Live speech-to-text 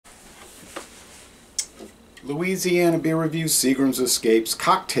Louisiana Beer Review Seagram's Escapes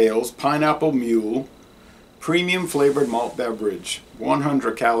Cocktails Pineapple Mule Premium Flavored Malt Beverage.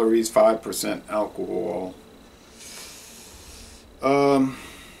 100 calories, 5% alcohol.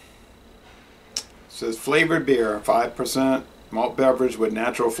 Says flavored beer, 5% malt beverage with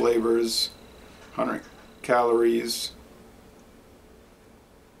natural flavors, 100 calories.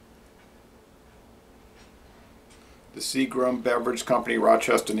 The Seagram Beverage Company,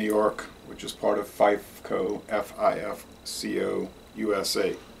 Rochester, New York, which is part of FIFCO, FIFCO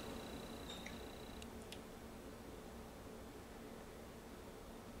USA.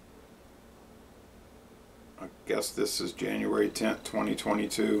 I guess this is January 10th,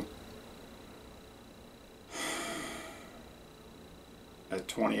 2022 at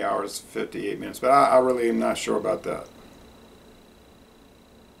 20 hours 58 minutes, but I really am not sure about that.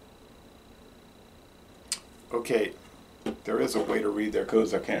 Okay, there is a way to read their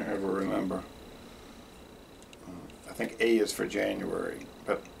codes. I can't ever remember. I think A is for January,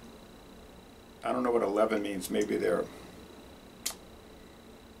 but I don't know what 11 means. Maybe they're...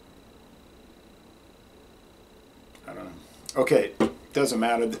 I don't know. Okay, doesn't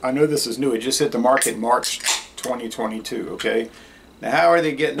matter. I know this is new. It just hit the market March 2022, okay? Now, how are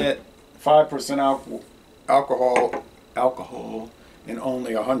they getting it? 5% alcohol and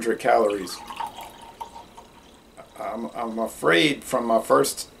only 100 calories. I'm afraid from my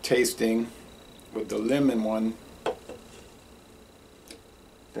first tasting with the lemon one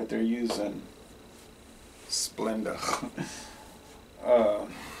that they're using Splenda.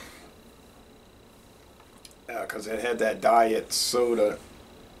 Because it had that diet soda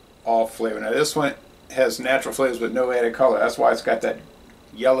off flavor. Now this one has natural flavors with no added color. That's why it's got that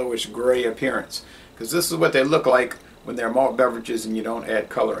yellowish gray appearance. Because this is what they look like when they're malt beverages and you don't add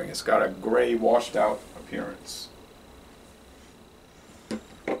coloring. It's got a gray washed out appearance.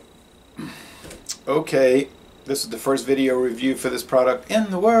 Okay, this is the first video review for this product in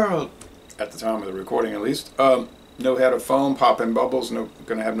the world, at the time of the recording at least. No head of foam, popping bubbles,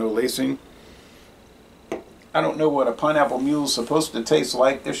 gonna have no lacing. I don't know what a pineapple mule is supposed to taste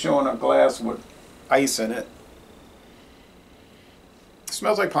like. They're showing a glass with ice in it. It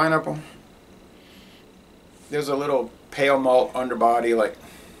smells like pineapple. There's a little pale malt underbody, like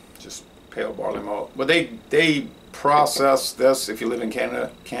just pale barley malt. Well, they process this. If you live in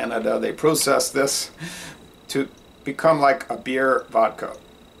Canada, they process this to become like a beer vodka.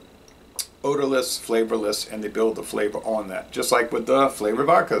 Odorless, flavorless, and they build the flavor on that. Just like with the flavored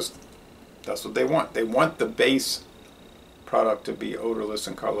vodkas. That's what they want. They want the base product to be odorless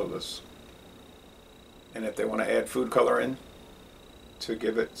and colorless. And if they want to add food coloring to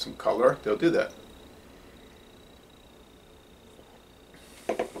give it some color, they'll do that.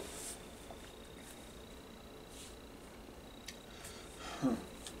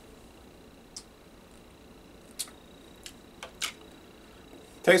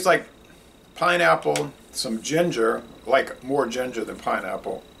 Tastes like pineapple, some ginger, like more ginger than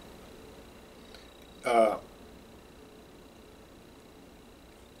pineapple.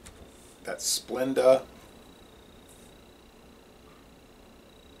 That Splenda.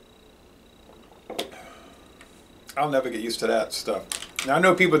 I'll never get used to that stuff. Now I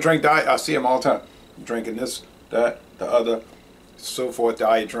know people drink diet. I see them all the time, drinking this, that, the other, so forth,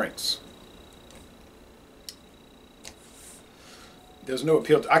 diet drinks. There's no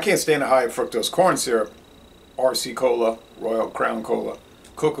appeal to, I can't stand the high fructose corn syrup, RC Cola, Royal Crown Cola,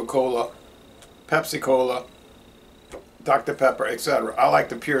 Coca-Cola, Pepsi Cola, Dr. Pepper, etc. I like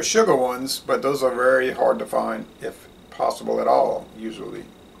the pure sugar ones, but those are very hard to find, if possible at all, usually.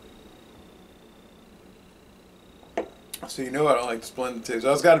 So you know I don't like the Splenda taste.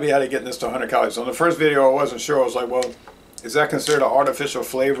 That's got to be how to get this to 100 calories. So in the first video I wasn't sure. I was like, well, is that considered an artificial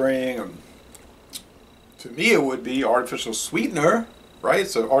flavoring? To me it would be artificial sweetener, right?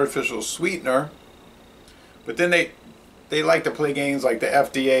 It's an artificial sweetener. But then they like to play games like the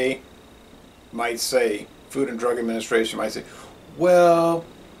FDA might say, Food and Drug Administration might say, well,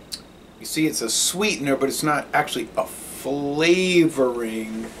 you see it's a sweetener, but it's not actually a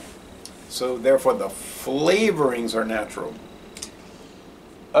flavoring. So therefore the flavorings are natural.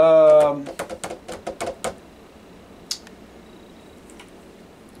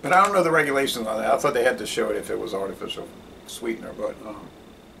 But I don't know the regulations on that. I thought they had to show it if it was artificial sweetener, but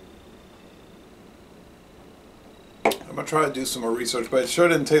I'm going to try to do some more research, but it sure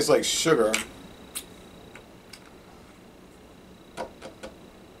didn't taste like sugar.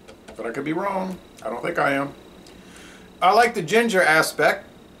 But I could be wrong. I don't think I am. I like the ginger aspect.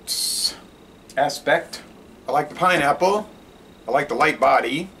 I like the pineapple. I like the light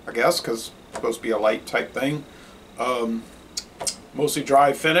body, I guess, because it's supposed to be a light type thing. Mostly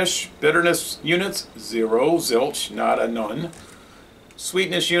dry finish. Bitterness units, 0, zilch, nada, none.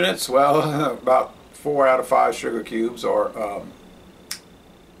 Sweetness units, well, about 4 out of 5 sugar cubes, or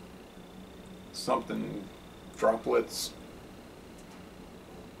something, droplets.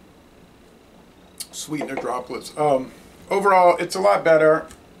 Sweetener droplets. Overall, it's a lot better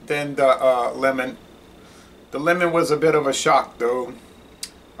than the lemon. The lemon was a bit of a shock, though.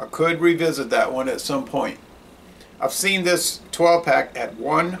 I could revisit that one at some point. I've seen this 12-pack at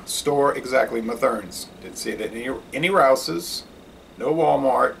one store exactly, Mathern's. Didn't see it at any Rouse's, no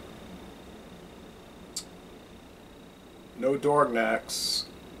Walmart, no Dorgnac's,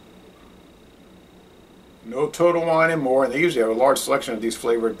 no Total Wine and More, and they usually have a large selection of these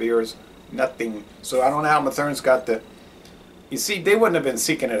flavored beers. Nothing. So I don't know how Mathern's got the... You see, they wouldn't have been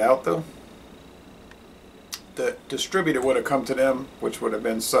seeking it out, though. The distributor would have come to them, which would have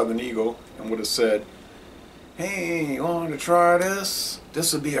been Southern Eagle, and would have said, hey, you want to try this?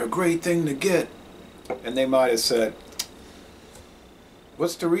 This would be a great thing to get. And they might have said,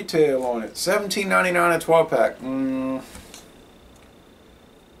 what's the retail on it? $17.99 a 12-pack.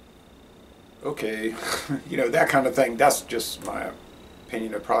 Okay. You know, that kind of thing. That's just my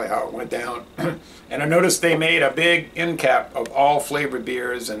opinion of probably how it went down. And I noticed they made a big end cap of all flavored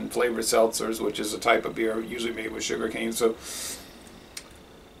beers and flavored seltzers, which is a type of beer usually made with sugarcane. So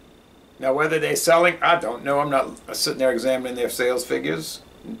now whether they're selling, I don't know. I'm not sitting there examining their sales figures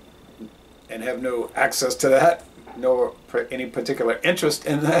and have no access to that, nor any particular interest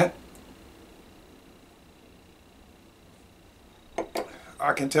in that.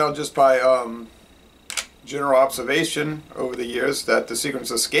 I can tell just by general observation over the years that the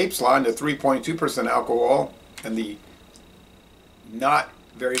Seagram's Escapes line, the 3.2% alcohol, and the not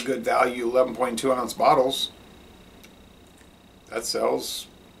very good value 11.2 ounce bottles, that sells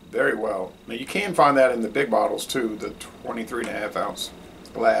very well. Now you can find that in the big bottles too, the 23.5 ounce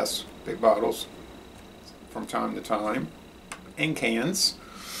glass big bottles from time to time, in cans.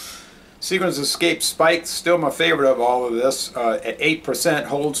 Seagram's Escape Spiked, still my favorite of all of this, at 8%,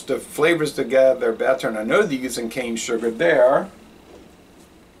 holds the flavors together better, and I know they're using cane sugar there,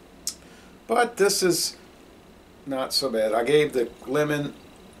 but this is not so bad. I gave the lemon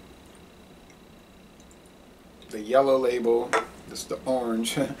the yellow label, this is the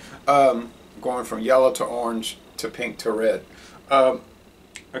orange, going from yellow to orange to pink to red. I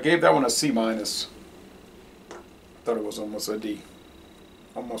gave that one a C-. I thought it was almost a D.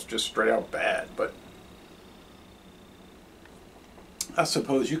 Almost just straight out bad, but I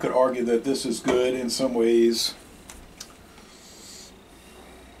suppose you could argue that this is good in some ways.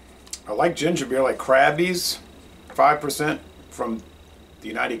 I like ginger beer, like Krabby's, 5% from the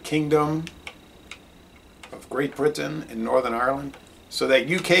United Kingdom of Great Britain and Northern Ireland. So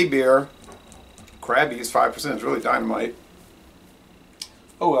that UK beer, Krabby's 5%, is really dynamite.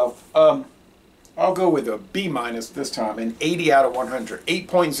 Oh well. I'll go with a B- this time, an 80 out of 100.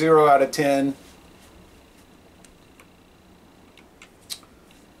 8.0 out of 10.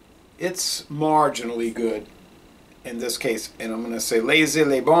 It's marginally good in this case. And I'm going to say, laissez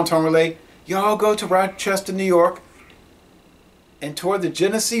les bon temps relais. Y'all go to Rochester, New York and tour the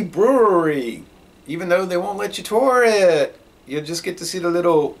Genesee Brewery. Even though they won't let you tour it. You'll just get to see the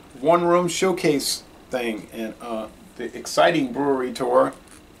little one-room showcase thing. And the exciting brewery tour.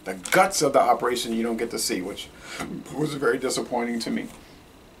 The guts of the operation you don't get to see, which was very disappointing to me.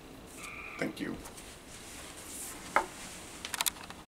 Thank you.